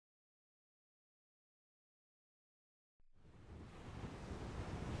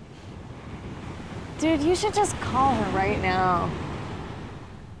Dude, you should just call her right now.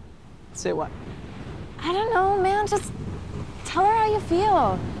 Say what? I don't know, man. Just tell her how you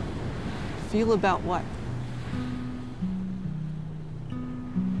feel. Feel about what?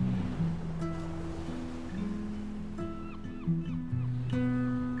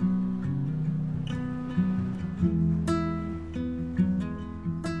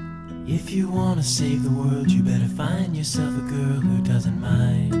 If you wanna save the world, you better find yourself a girl who doesn't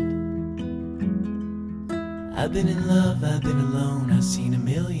mind. I've been in love, I've been alone, I've seen a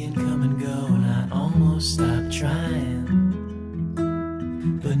million come and go, and I almost stopped trying.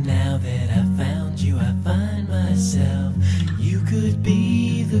 But now that I found you, I find myself, you could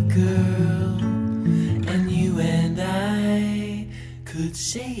be the girl, and you and I could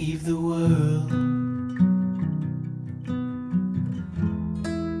save the world.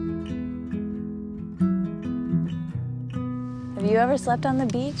 Have you ever slept on the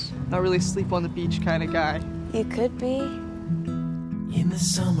beach? Not really sleep on the beach kind of guy. You could be. In the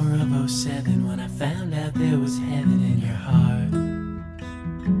summer of '07, when I found out there was heaven in your heart,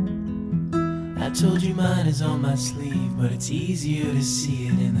 I told you mine is on my sleeve, but it's easier to see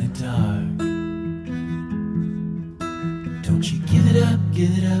it in the dark. Don't you give it up,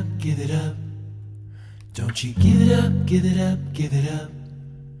 give it up, give it up. Don't you give it up, give it up, give it up.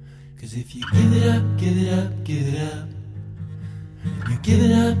 'Cause if you give it up, give it up, give it up, you're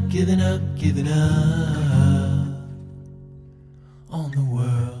giving up, giving up, giving up on the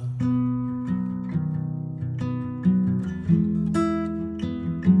world.